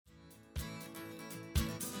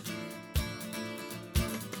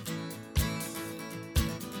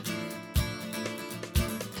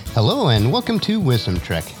Hello and welcome to Wisdom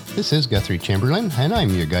Trek. This is Guthrie Chamberlain and I'm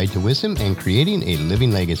your guide to wisdom and creating a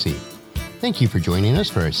living legacy. Thank you for joining us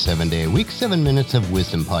for our 7-day-a-week, 7 Minutes of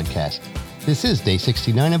Wisdom podcast. This is day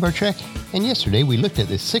 69 of our trek, and yesterday we looked at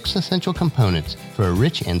the 6 essential components for a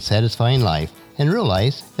rich and satisfying life and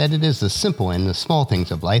realized that it is the simple and the small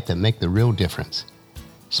things of life that make the real difference.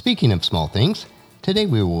 Speaking of small things, today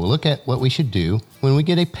we will look at what we should do when we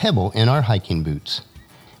get a pebble in our hiking boots.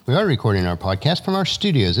 We are recording our podcast from our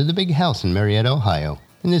studios at the Big House in Marietta, Ohio.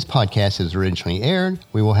 When this podcast is originally aired,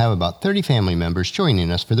 we will have about 30 family members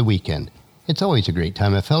joining us for the weekend. It's always a great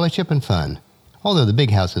time of fellowship and fun. Although the Big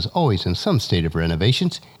House is always in some state of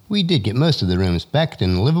renovations, we did get most of the rooms back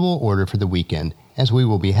in livable order for the weekend, as we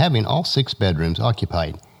will be having all 6 bedrooms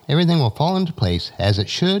occupied. Everything will fall into place as it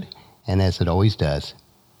should and as it always does.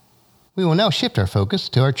 We will now shift our focus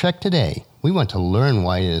to our trek today. We want to learn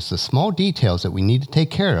why it is the small details that we need to take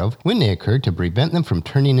care of when they occur to prevent them from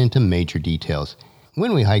turning into major details.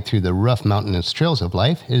 When we hike through the rough mountainous trails of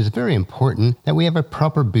life, it is very important that we have our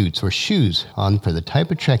proper boots or shoes on for the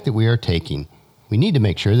type of trek that we are taking. We need to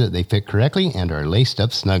make sure that they fit correctly and are laced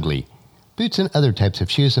up snugly. Boots and other types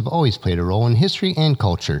of shoes have always played a role in history and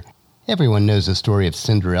culture. Everyone knows the story of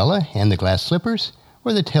Cinderella and the glass slippers,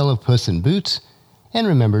 or the tale of Puss in Boots, and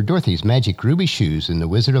remember Dorothy's magic ruby shoes in The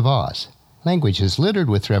Wizard of Oz. Language is littered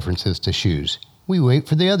with references to shoes. We wait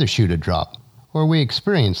for the other shoe to drop, or we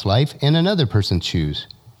experience life in another person's shoes.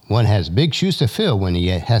 One has big shoes to fill when he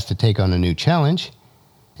has to take on a new challenge.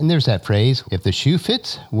 And there's that phrase, if the shoe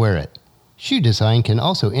fits, wear it. Shoe design can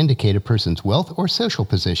also indicate a person's wealth or social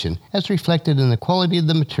position, as reflected in the quality of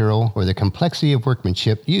the material or the complexity of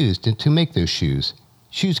workmanship used to make those shoes.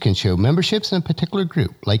 Shoes can show memberships in a particular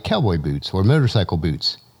group, like cowboy boots or motorcycle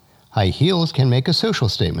boots. High heels can make a social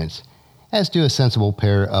statement, as do a sensible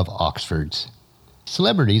pair of Oxfords.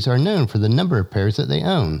 Celebrities are known for the number of pairs that they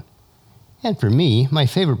own. And for me, my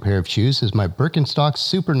favorite pair of shoes is my Birkenstock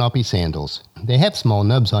Super Knoppy sandals. They have small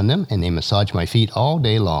nubs on them and they massage my feet all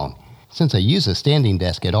day long. Since I use a standing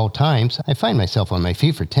desk at all times, I find myself on my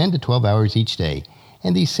feet for 10 to 12 hours each day,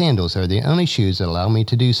 and these sandals are the only shoes that allow me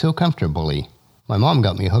to do so comfortably. My mom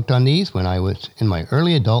got me hooked on these when I was in my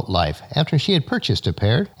early adult life after she had purchased a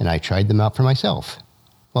pair and I tried them out for myself.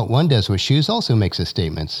 What one does with shoes also makes a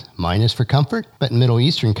statement. Mine is for comfort, but in Middle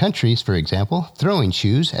Eastern countries, for example, throwing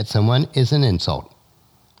shoes at someone is an insult.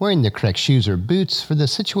 Wearing the correct shoes or boots for the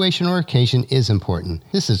situation or occasion is important.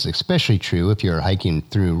 This is especially true if you are hiking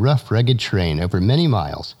through rough, rugged terrain over many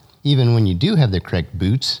miles. Even when you do have the correct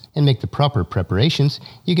boots and make the proper preparations,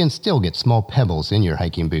 you can still get small pebbles in your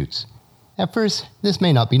hiking boots. At first, this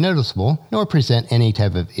may not be noticeable nor present any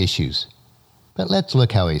type of issues. But let's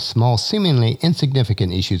look how a small, seemingly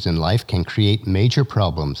insignificant issues in life can create major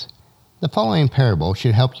problems. The following parable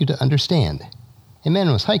should help you to understand. A man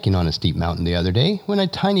was hiking on a steep mountain the other day when a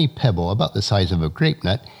tiny pebble about the size of a grape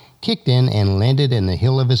nut kicked in and landed in the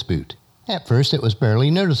heel of his boot. At first it was barely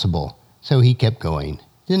noticeable, so he kept going.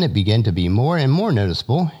 Then it began to be more and more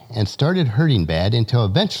noticeable and started hurting bad until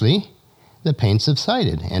eventually the pain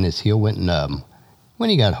subsided and his heel went numb. When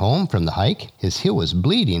he got home from the hike, his heel was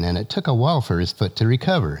bleeding and it took a while for his foot to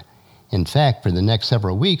recover. In fact, for the next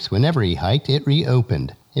several weeks, whenever he hiked, it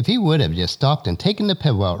reopened. If he would have just stopped and taken the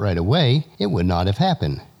pebble out right away, it would not have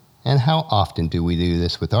happened. And how often do we do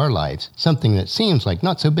this with our lives? Something that seems like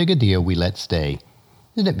not so big a deal we let stay.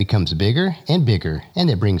 Then it becomes bigger, and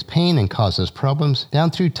it brings pain and causes problems down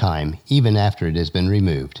through time, even after it has been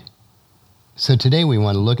removed. So today we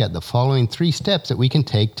want to look at the following 3 steps that we can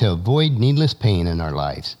take to avoid needless pain in our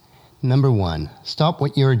lives. Number 1, stop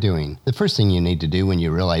what you are doing. The first thing you need to do when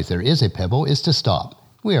you realize there is a pebble is to stop.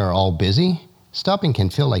 We are all busy. Stopping can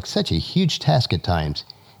feel like such a huge task at times.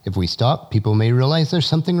 If we stop, people may realize there's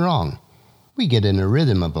something wrong. We get in a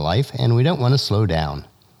rhythm of life and we don't want to slow down.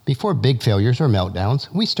 Before big failures or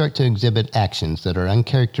meltdowns, we start to exhibit actions that are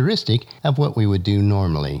uncharacteristic of what we would do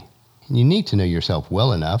normally. You need to know yourself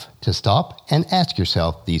well enough to stop and ask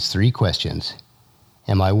yourself these 3 questions.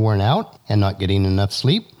 Am I worn out and not getting enough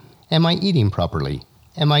sleep? Am I eating properly?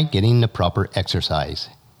 Am I getting the proper exercise?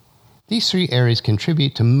 These 3 areas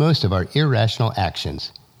contribute to most of our irrational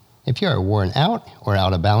actions. If you are worn out or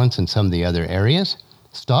out of balance in some of the other areas,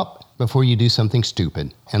 stop before you do something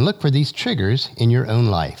stupid and look for these triggers in your own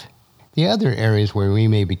life. The other areas where we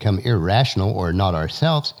may become irrational or not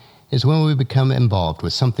ourselves is when we become involved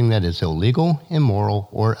with something that is illegal, immoral,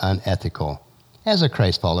 or unethical. As a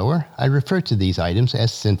Christ follower, I refer to these items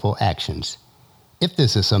as sinful actions. If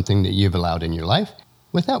this is something that you've allowed in your life,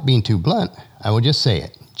 without being too blunt, I will just say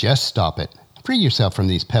it. Just stop it. Free yourself from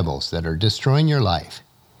these pebbles that are destroying your life.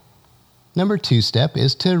 Number 2 step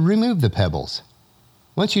is to remove the pebbles.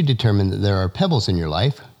 Once you determine that there are pebbles in your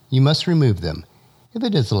life, you must remove them. If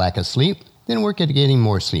it is a lack of sleep, then work at getting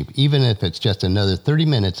more sleep, even if it's just another 30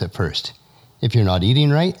 minutes at first. If you're not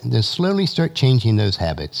eating right, then slowly start changing those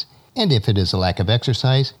habits. And if it is a lack of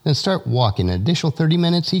exercise, then start walking an additional 30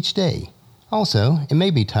 minutes each day. Also, it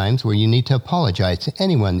may be times where you need to apologize to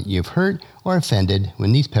anyone that you've hurt or offended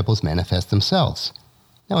when these pebbles manifest themselves.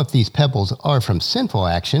 Now, if these pebbles are from sinful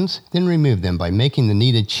actions, then remove them by making the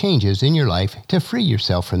needed changes in your life to free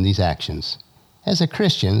yourself from these actions. As a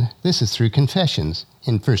Christian, this is through confessions.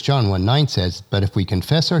 In 1 John 1:9 says, "But if we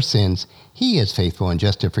confess our sins, He is faithful and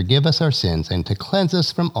just to forgive us our sins and to cleanse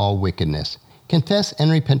us from all wickedness." Confess and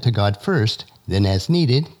repent to God first, then as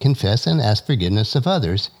needed, confess and ask forgiveness of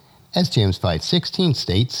others. As James 5:16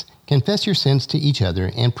 states, "Confess your sins to each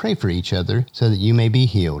other and pray for each other so that you may be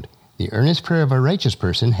healed. The earnest prayer of a righteous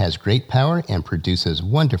person has great power and produces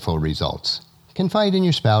wonderful results." Confide in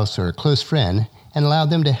your spouse or a close friend and allow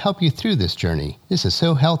them to help you through this journey. This is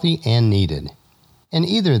so healthy and needed. In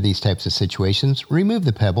either of these types of situations, remove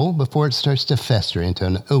the pebble before it starts to fester into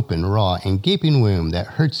an open, raw, and gaping wound that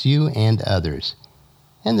hurts you and others.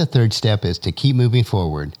 And the third step is to keep moving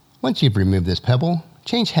forward. Once you've removed this pebble,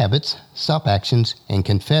 change habits, stop actions, and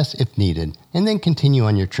confess if needed, and then continue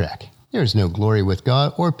on your trek. There is no glory with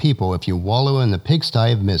God or people if you wallow in the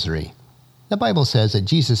pigsty of misery. The Bible says that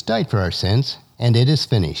Jesus died for our sins, and it is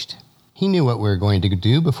finished. He knew what we were going to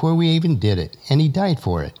do before we even did it, and He died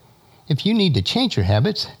for it. If you need to change your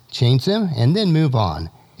habits, change them and then move on.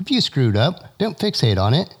 If you screwed up, don't fixate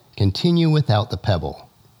on it. Continue without the pebble.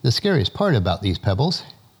 The scariest part about these pebbles,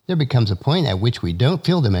 there becomes a point at which we don't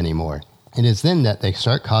feel them anymore. It is then that they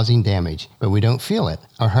start causing damage, but we don't feel it.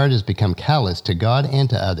 Our heart has become callous to God and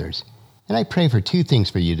to others. And I pray for two things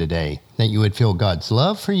for you today, that you would feel God's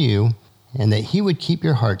love for you, and that He would keep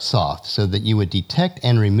your heart soft so that you would detect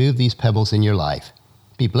and remove these pebbles in your life.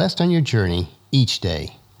 Be blessed on your journey each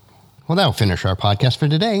day. Well, that'll finish our podcast for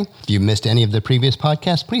today. If you missed any of the previous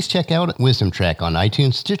podcasts, please check out Wisdom Trek on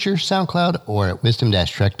iTunes, Stitcher, SoundCloud, or at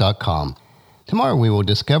wisdom-trek.com. Tomorrow we will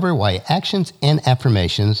discover why actions and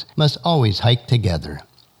affirmations must always hike together.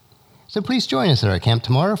 So please join us at our camp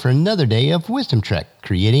tomorrow for another day of Wisdom Trek,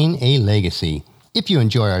 creating a legacy. If you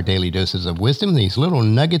enjoy our daily doses of wisdom, these little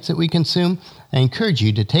nuggets that we consume, I encourage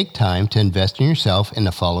you to take time to invest in yourself in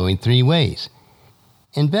the following 3 ways.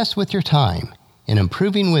 Invest with your time in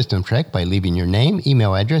improving Wisdom Trek by leaving your name,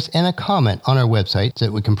 email address, and a comment on our website so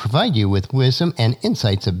that we can provide you with wisdom and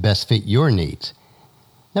insights that best fit your needs.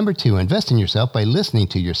 Number 2, invest in yourself by listening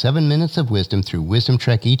to your 7 minutes of wisdom through Wisdom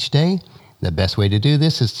Trek each day. The best way to do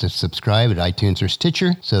this is to subscribe at iTunes or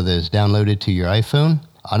Stitcher so that it's downloaded to your iPhone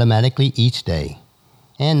automatically each day.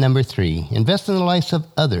 And number 3, invest in the lives of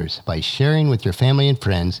others by sharing with your family and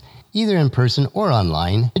friends, either in person or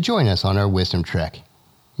online, to join us on our Wisdom Trek.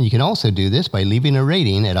 You can also do this by leaving a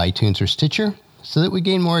rating at iTunes or Stitcher so that we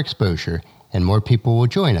gain more exposure and more people will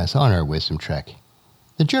join us on our Wisdom Trek.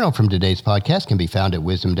 The journal from today's podcast can be found at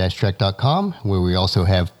wisdom-trek.com, where we also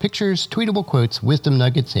have pictures, tweetable quotes, wisdom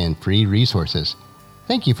nuggets, and free resources.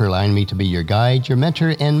 Thank you for allowing me to be your guide, your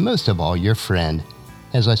mentor, and most of all, your friend,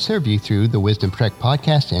 as I serve you through the Wisdom Trek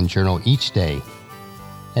podcast and journal each day.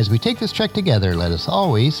 As we take this trek together, let us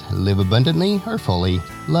always live abundantly or fully,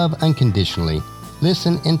 love unconditionally,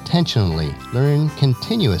 listen intentionally, learn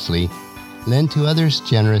continuously, lend to others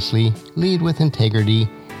generously, lead with integrity,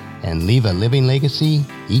 and leave a living legacy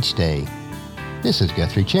each day. This is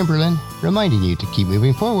Guthrie Chamberlain, reminding you to keep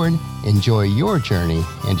moving forward, enjoy your journey,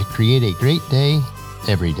 and to create a great day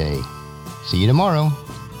every day. See you tomorrow.